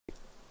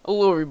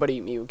Hello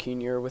everybody,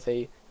 Miokien here with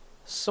a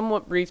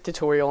somewhat brief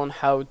tutorial on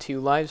how to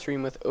live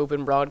stream with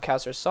Open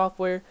Broadcaster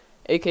software,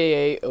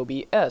 aka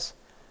OBS.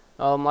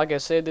 Like I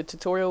said, the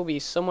tutorial will be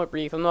somewhat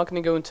brief. I'm not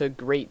going to go into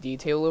great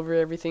detail over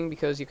everything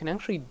because you can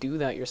actually do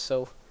that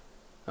yourself.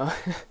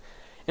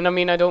 And I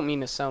mean, I don't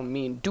mean to sound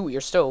mean, do it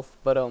yourself,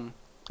 but I'll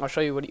show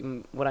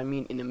you what I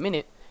mean in a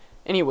minute.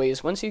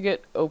 Anyways, once you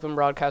get Open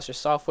Broadcaster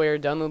software,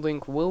 download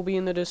link will be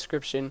in the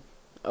description.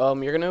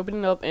 You're gonna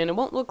open it up and it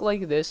won't look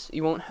like this.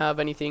 You won't have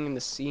anything in the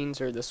scenes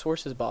or the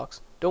sources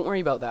box. Don't worry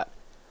about that.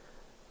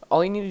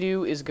 All you need to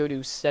do is go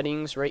to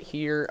settings right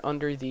here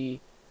under the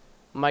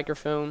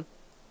microphone.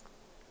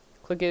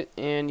 Click it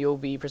and you'll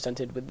be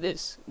presented with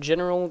this.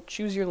 General,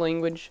 choose your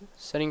language.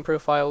 Setting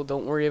profile,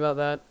 don't worry about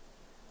that.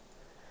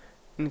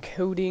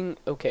 Encoding,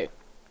 okay.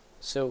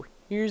 So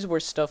here's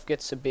where stuff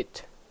gets a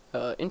bit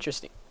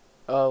interesting.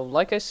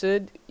 Like I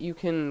said, you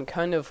can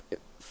kind of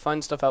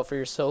find stuff out for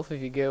yourself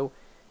if you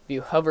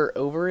hover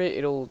over it,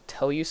 it'll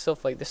tell you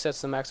stuff like this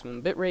sets the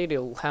maximum bitrate.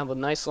 It'll have a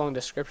nice long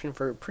description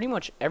for pretty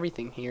much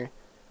everything here.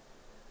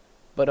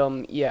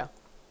 But yeah.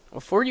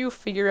 Before you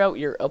figure out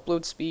your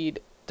upload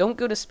speed, don't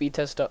go to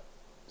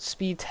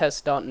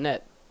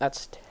speedtest.net.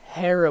 That's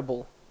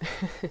terrible.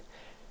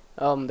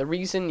 The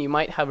reason you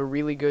might have a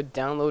really good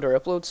download or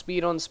upload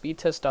speed on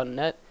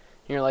speedtest.net, and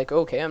you're like,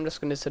 okay, I'm just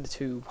going to set it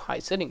to high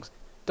settings.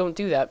 Don't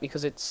do that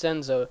because it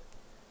sends a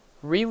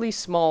really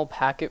small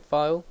packet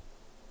file.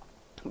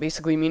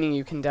 Basically meaning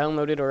you can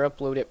download it or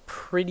upload it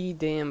pretty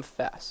damn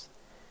fast.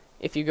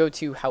 If you go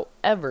to,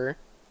 however,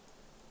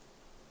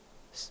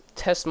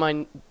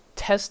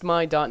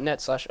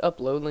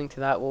 testmy.net/upload, link to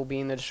that will be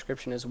in the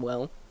description as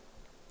well.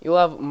 You'll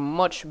have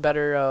much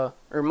better,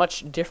 or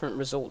much different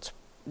results.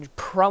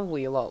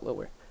 Probably a lot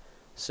lower.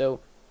 So,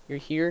 you're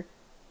here,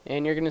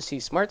 and you're going to see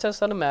Smart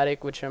Test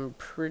Automatic, which I'm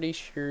pretty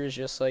sure is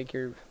just like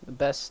the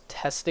best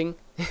testing.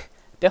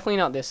 Definitely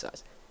not this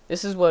size.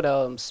 This is what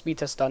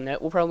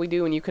speedtest.net will probably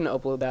do, and you can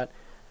upload that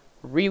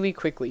really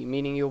quickly,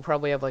 meaning you'll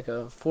probably have like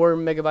a 4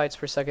 megabytes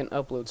per second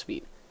upload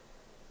speed.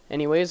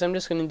 Anyways, I'm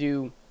just going to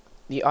do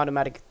the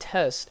automatic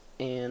test,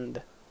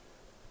 and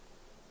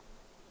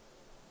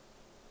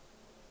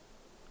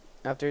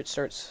after it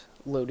starts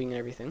loading and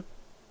everything,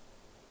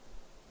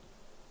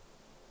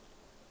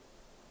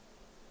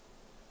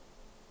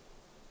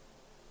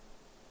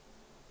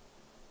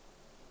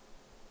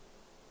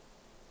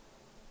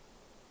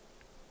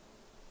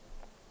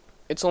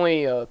 it's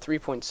only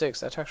 3.6.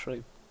 That's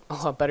actually a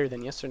lot better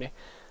than yesterday.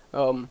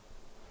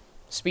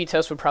 Speed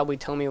test would probably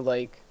tell me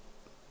like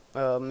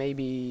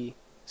maybe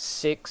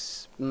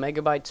 6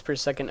 megabytes per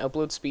second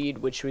upload speed,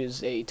 which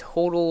was a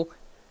total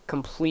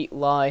complete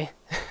lie.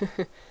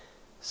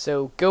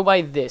 So go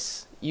by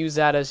this. Use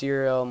that as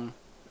your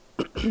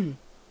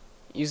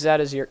use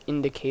that as your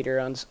indicator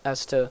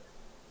as to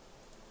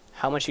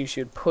how much you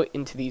should put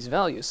into these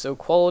values. So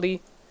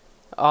quality.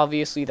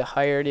 Obviously, the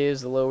higher it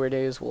is, the lower it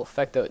is, will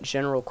affect the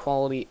general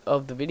quality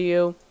of the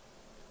video.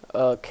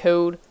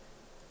 Code.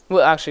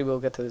 Well, actually, we'll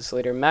get to this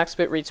later. Max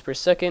bit rates per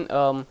second.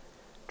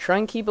 Try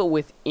and keep it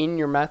within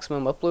your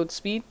maximum upload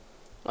speed.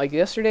 Like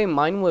yesterday,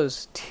 mine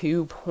was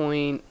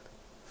 2.4,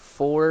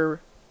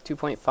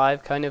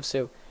 2.5 kind of,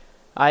 so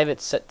I have it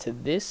set to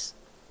this.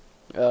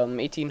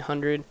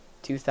 1800,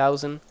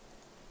 2000.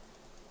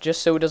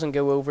 Just so it doesn't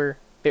go over.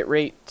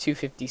 Bitrate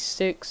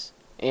 256.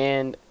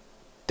 And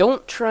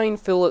don't try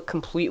and fill it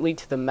completely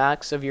to the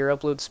max of your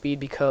upload speed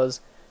because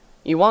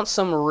you want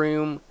some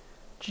room,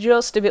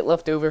 just a bit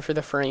left over for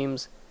the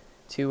frames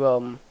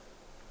to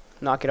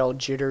not get all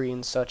jittery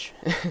and such.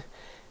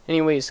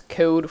 Anyways,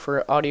 code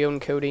for audio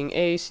encoding,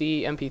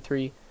 AAC,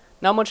 MP3.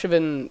 Not much of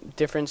a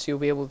difference you'll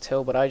be able to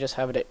tell, but I just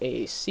have it at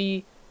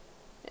AAC.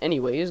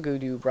 Anyways, go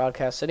to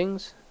broadcast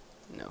settings.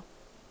 No.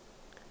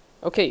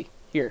 Okay,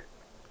 here.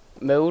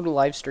 Mode,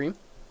 live stream.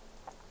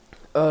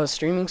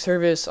 Streaming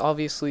service,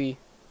 obviously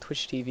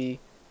Twitch TV.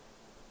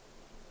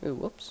 Ooh,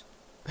 whoops.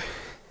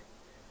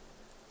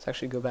 Let's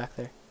actually go back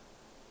there.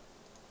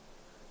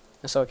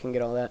 So I can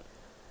get all that.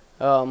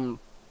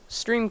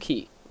 Stream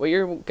key. What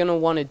you're gonna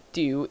want to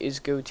do is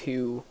go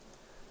to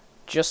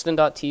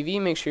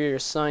Justin.tv, make sure you're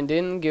signed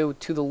in, go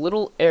to the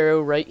little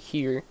arrow right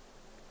here,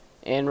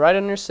 and right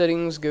under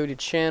settings, go to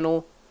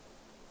channel,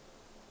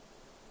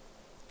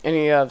 and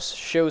you have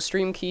show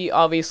stream key.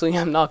 Obviously,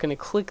 I'm not gonna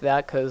click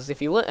that, because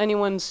if you let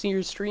anyone see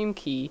your stream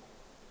key,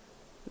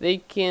 they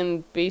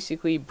can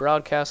basically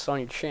broadcast on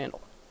your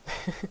channel.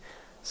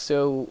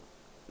 So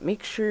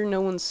make sure no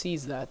one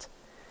sees that.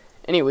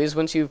 Anyways,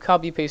 once you've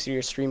copy-pasted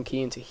your stream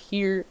key into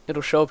here,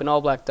 it'll show up in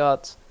all black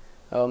dots.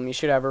 You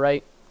should have it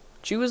right.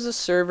 Choose a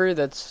server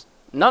that's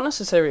not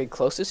necessarily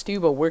closest to you,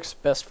 but works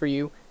best for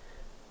you.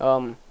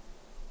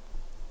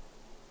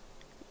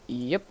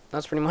 Yep,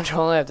 that's pretty much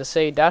all I have to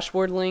say.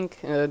 Dashboard link,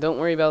 don't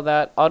worry about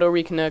that. Auto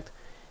reconnect,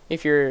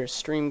 if your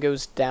stream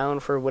goes down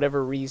for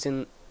whatever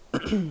reason,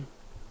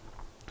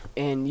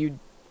 and you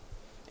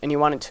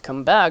want it to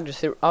come back,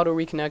 just hit auto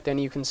reconnect, and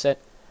you can set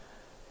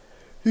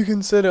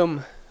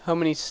how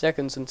many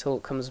seconds until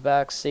it comes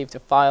back. Save to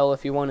file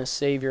if you want to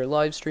save your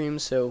live stream.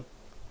 So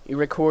You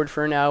record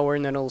for an hour,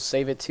 and then it'll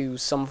save it to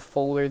some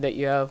folder that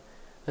you have,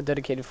 a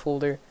dedicated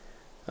folder.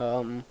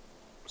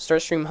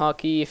 Start stream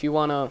hotkey, if you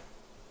want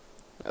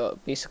to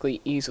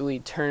basically easily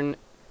turn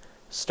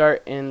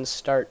start and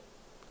start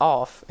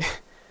off.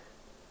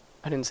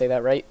 I didn't say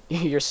that right.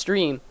 Your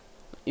stream,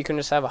 you can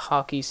just have a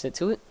hotkey set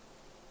to it.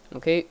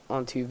 Okay,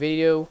 onto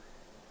video,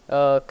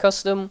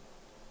 custom,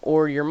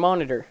 or your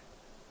monitor.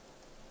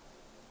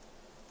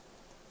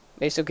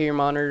 Basically your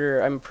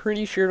monitor, I'm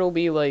pretty sure it'll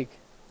be like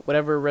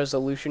whatever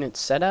resolution it's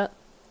set at.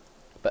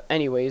 But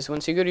anyways,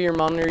 once you go to your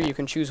monitor, you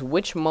can choose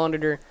which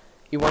monitor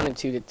you want it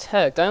to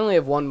detect. I only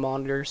have one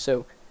monitor,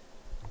 so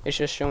it's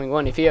just showing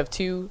one. If you have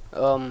two,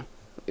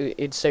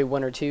 it'd say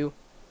 1 or 2.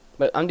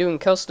 But I'm doing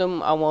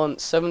custom. I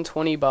want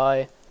 720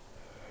 by,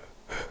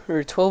 or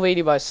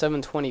 1280 by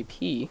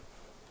 720p.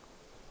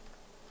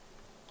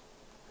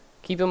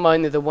 Keep in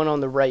mind that the one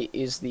on the right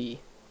is the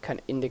kind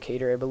of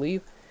indicator, I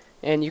believe.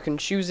 And you can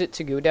choose it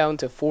to go down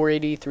to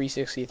 480,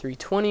 360,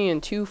 320,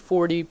 and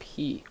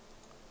 240p.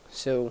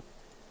 So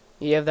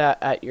you have that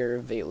at your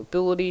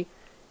availability.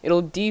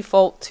 It'll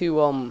default to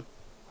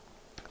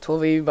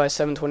 1280 by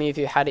 720 if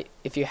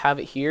you have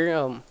it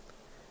here.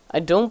 I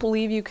don't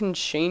believe you can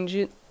change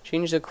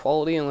the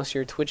quality unless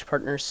you're a Twitch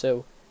partner,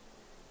 so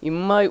you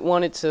might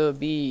want it to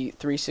be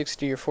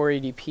 360 or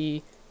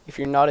 480p if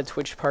you're not a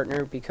Twitch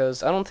partner,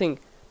 because I don't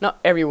think not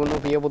everyone will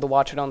be able to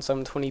watch it on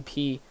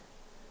 720p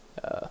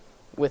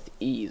with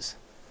ease.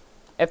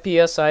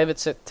 FPS, I have it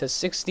set to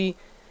 60.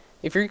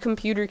 If your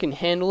computer can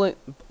handle it,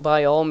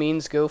 by all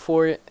means go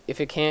for it. If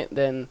it can't,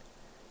 then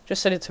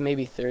just set it to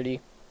maybe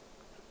 30.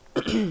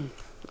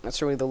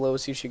 That's really the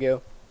lowest you should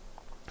go.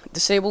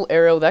 Disable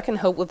arrow, that can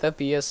help with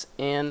FPS,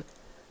 and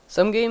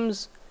some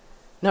games,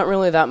 not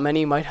really that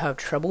many, might have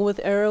trouble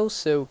with arrows,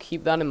 so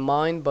keep that in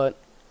mind, but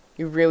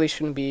you really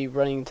shouldn't be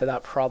running into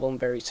that problem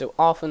very so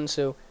often,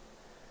 so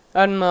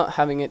I'm not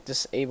having it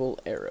disable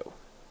arrow.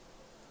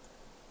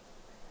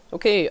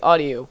 Okay,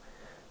 audio.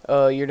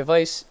 Your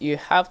device, you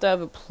have to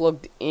have it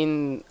plugged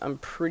in, I'm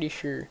pretty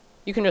sure.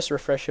 You can just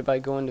refresh it by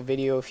going to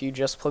video if you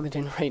just plug it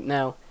in right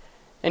now.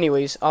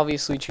 Anyways,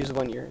 obviously choose the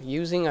one you're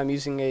using. I'm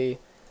using a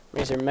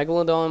Razer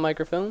Megalodon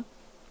microphone.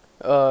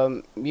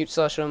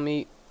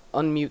 Mute/unmute,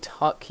 unmute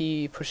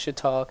hotkey, push to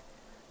talk.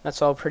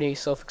 That's all pretty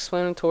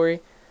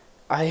self-explanatory.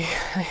 I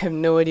have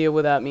no idea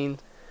what that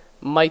means.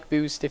 Mic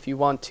boost if you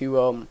want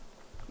to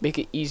make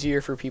it easier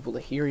for people to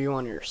hear you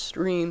on your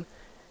stream.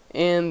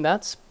 And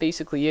that's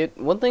basically it.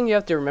 One thing you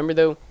have to remember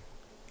though,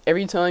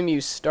 every time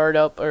you start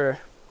up or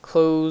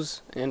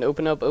close and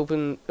open up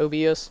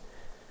OBS,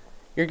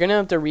 you're gonna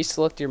have to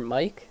reselect your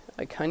mic.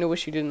 I kinda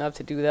wish you didn't have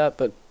to do that,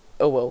 but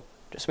oh well.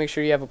 Just make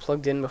sure you have it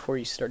plugged in before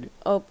you start it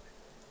up.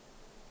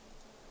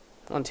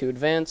 Onto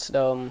advanced.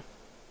 I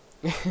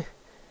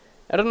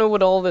don't know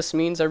what all this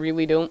means, I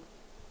really don't.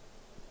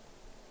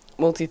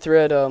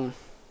 Multi-thread, I'm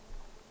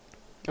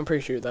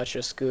pretty sure that's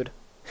just good.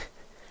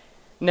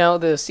 Now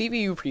the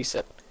CPU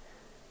preset.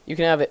 You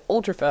can have it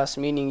ultra fast,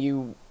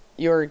 meaning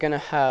you're gonna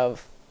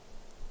have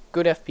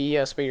good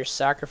FPS, but you're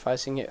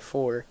sacrificing it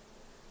for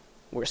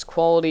worse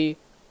quality.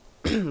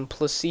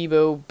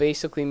 Placebo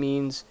basically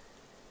means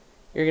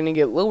you're gonna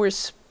get lower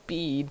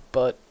speed,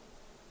 but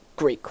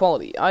great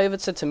quality. I have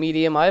it set to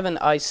medium. I have an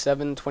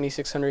i7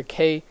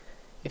 2600K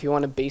if you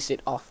want to base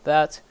it off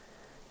that.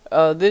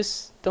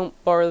 This, don't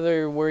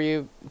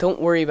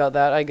worry about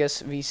that. I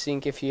guess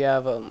VSync if you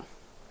have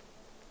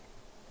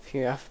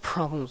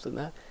problems with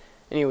that.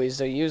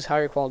 Anyways, use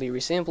higher quality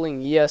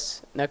resampling,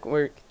 yes.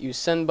 Network, use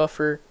send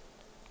buffer,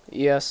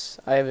 yes.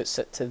 I have it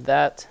set to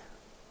that.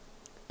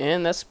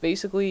 And that's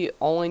basically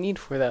all I need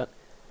for that.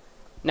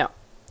 Now,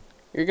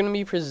 you're going to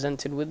be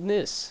presented with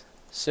this.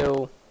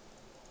 So,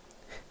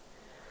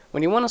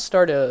 when you want to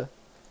start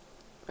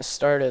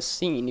a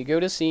scene, you go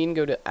to scene,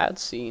 go to add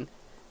scene,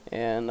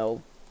 and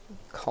I'll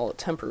call it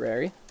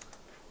temporary.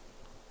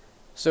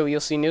 So you'll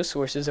see no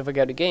sources. If I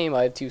got a game,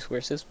 I have 2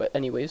 sources, but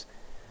anyways.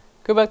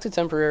 Go back to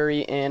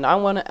temporary, and I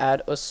want to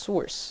add a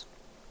source.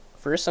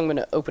 First, I'm going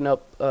to open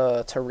up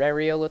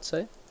Terraria, let's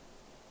say.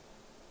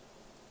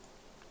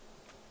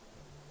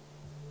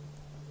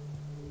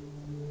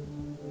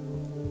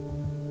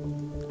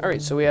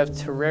 Alright, so we have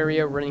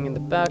Terraria running in the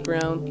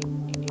background.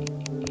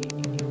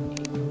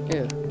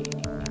 Yeah,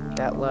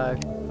 that lag,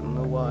 I don't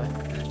know why.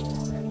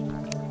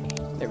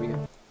 There we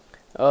go.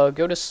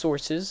 Go to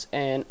sources,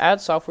 and add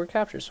software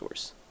capture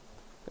source.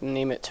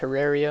 Name it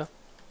Terraria.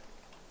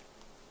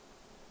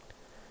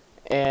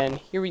 And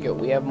here we go.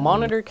 We have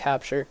monitor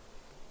capture,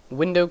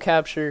 window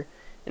capture,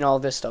 and all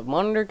this stuff.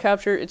 Monitor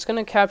capture, it's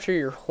going to capture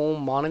your whole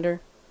monitor.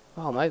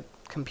 Oh, my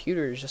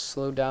computer is just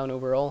slowed down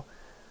overall.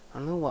 I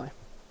don't know why.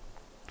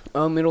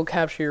 It'll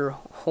capture your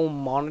whole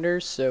monitor,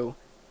 so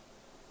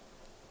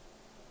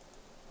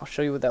I'll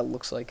show you what that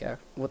looks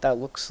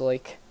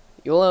like.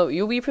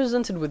 You'll be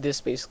presented with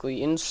this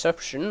basically.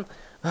 Inception.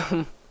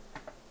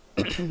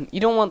 You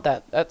don't want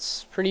that.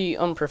 That's pretty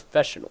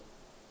unprofessional.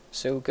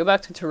 So go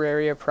back to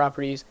Terraria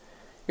properties.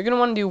 You're going to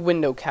want to do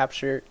window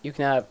capture. You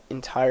can have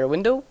entire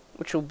window,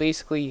 which will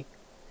basically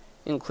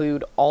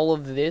include all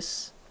of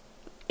this,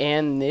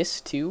 and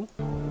this too,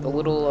 the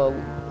little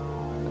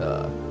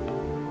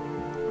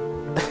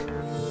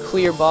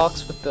clear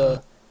box with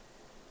the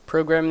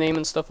program name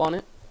and stuff on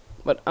it.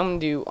 But I'm gonna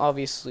do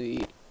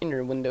obviously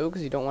inner window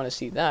because you don't want to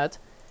see that.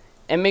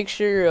 And make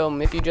sure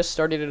if you just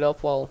started it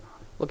up while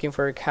looking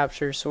for a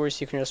capture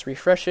source, you can just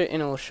refresh it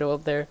and it'll show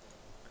up there.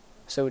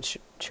 So it's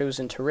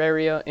chosen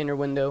Terraria, inner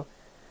window.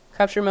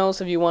 Capture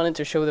mouse if you wanted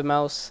to show the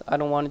mouse. I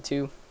don't want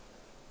it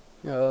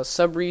to.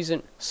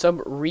 Sub-region.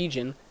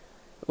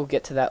 We'll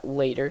get to that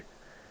later.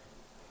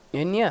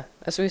 And yeah,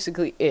 that's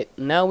basically it.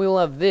 Now we'll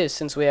have this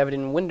since we have it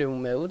in window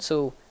mode.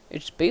 So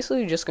it's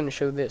basically just going to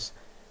show this.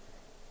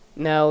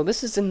 Now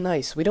this is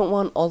nice. We don't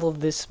want all of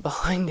this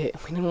behind it.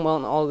 We don't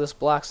want all of this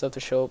black stuff to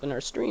show up in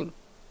our stream.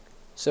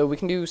 So we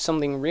can do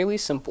something really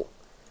simple.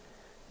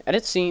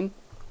 Edit scene.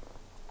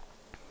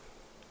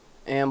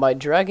 And by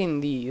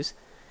dragging these,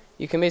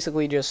 you can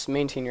basically just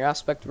maintain your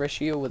aspect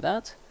ratio with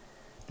that.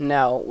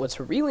 Now, what's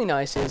really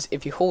nice is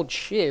if you hold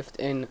shift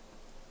and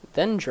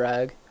then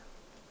drag,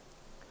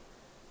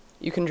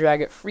 you can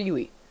drag it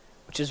freely,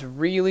 which is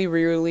really,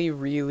 really,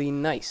 really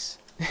nice.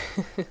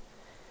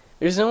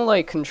 There's no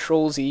like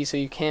Control Z, so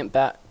you can't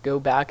go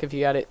back if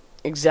you had it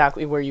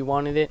exactly where you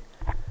wanted it.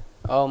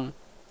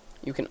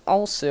 You can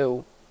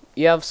also,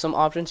 you have some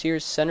options here.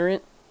 Center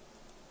it.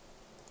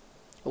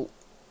 Oh,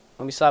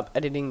 let me stop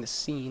editing the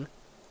scene.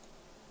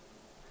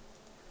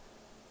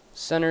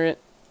 Center it,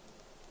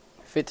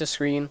 fit to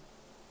screen,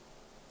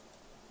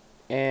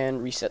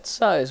 and reset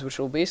size, which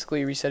will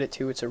basically reset it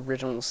to its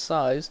original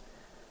size.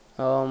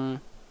 And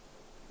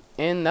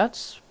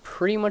that's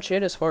pretty much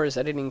it as far as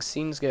editing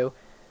scenes go.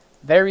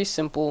 Very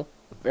simple,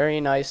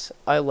 very nice.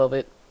 I love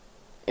it.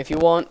 If you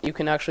want, you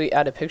can actually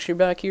add a picture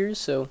back here,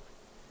 so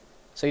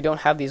you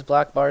don't have these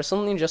black bars.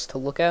 Something just to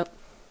look at,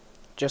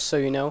 just so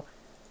you know.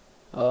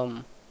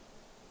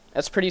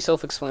 That's pretty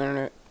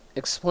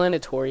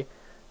self-explanatory.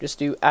 Just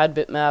do add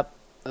bitmap,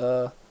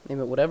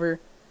 name it whatever,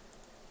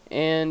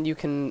 and you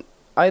can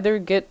either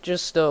get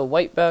just a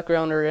white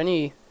background or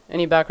any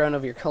background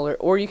of your color,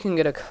 or you can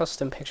get a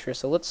custom picture.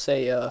 So let's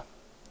say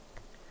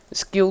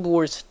this Guild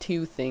Wars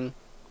 2 thing.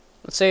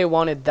 Let's say I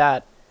wanted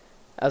that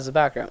as a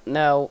background.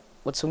 Now,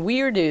 what's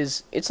weird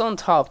is it's on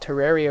top,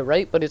 Terraria,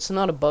 right? But it's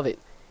not above it.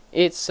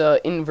 It's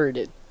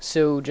inverted.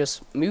 So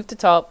just move to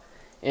top,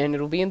 and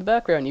it'll be in the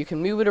background. You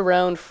can move it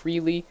around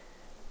freely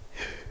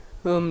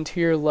to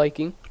your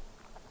liking,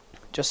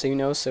 just so you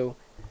know. So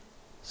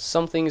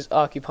something is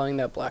occupying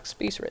that black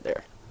space right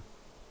there.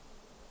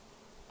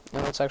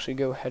 Now let's actually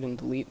go ahead and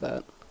delete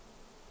that.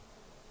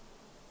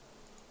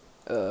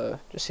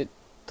 Just hit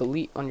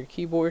delete on your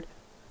keyboard.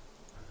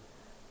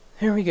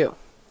 There we go.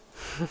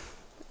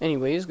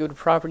 Anyways, go to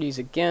properties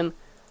again,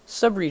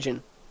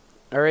 subregion.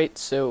 Alright,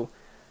 so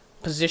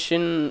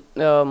position,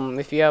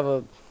 if you have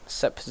a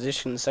set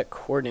position, set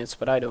coordinates,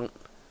 but I don't.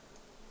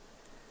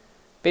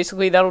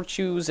 Basically, that'll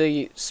choose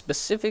a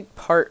specific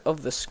part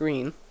of the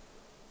screen.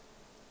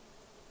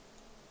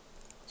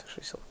 Let's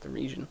actually select the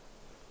region.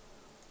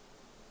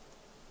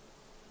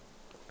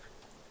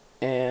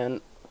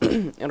 And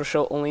it'll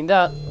show only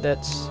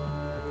that's,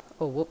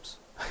 oh, whoops.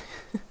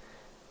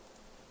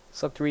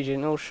 Select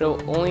region, it'll show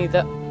only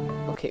that.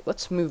 Okay,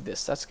 let's move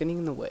this. That's getting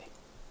in the way.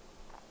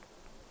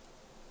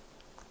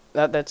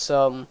 That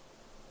the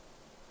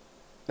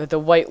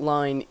white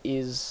line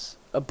is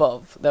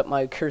above, that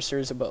my cursor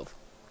is above.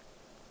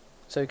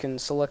 So you can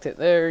select it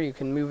there, you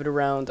can move it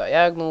around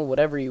diagonal,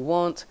 whatever you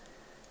want.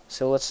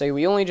 So let's say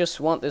we only just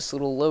want this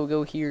little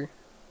logo here.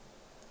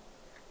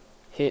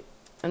 Hit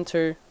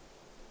enter.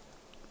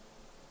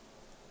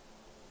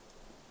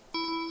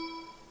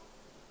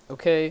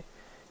 Okay,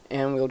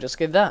 and we'll just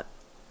get that.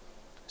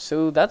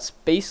 So that's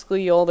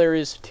basically all there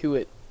is to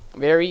it.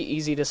 Very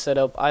easy to set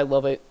up. I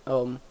love it.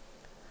 I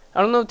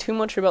don't know too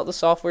much about the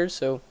software,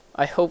 so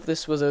I hope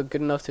this was a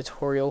good enough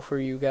tutorial for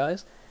you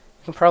guys.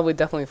 You can probably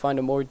definitely find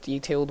a more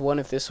detailed one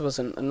if this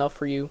wasn't enough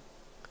for you.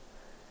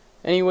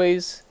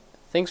 Anyways,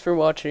 thanks for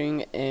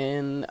watching,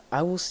 and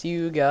I will see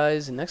you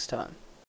guys next time.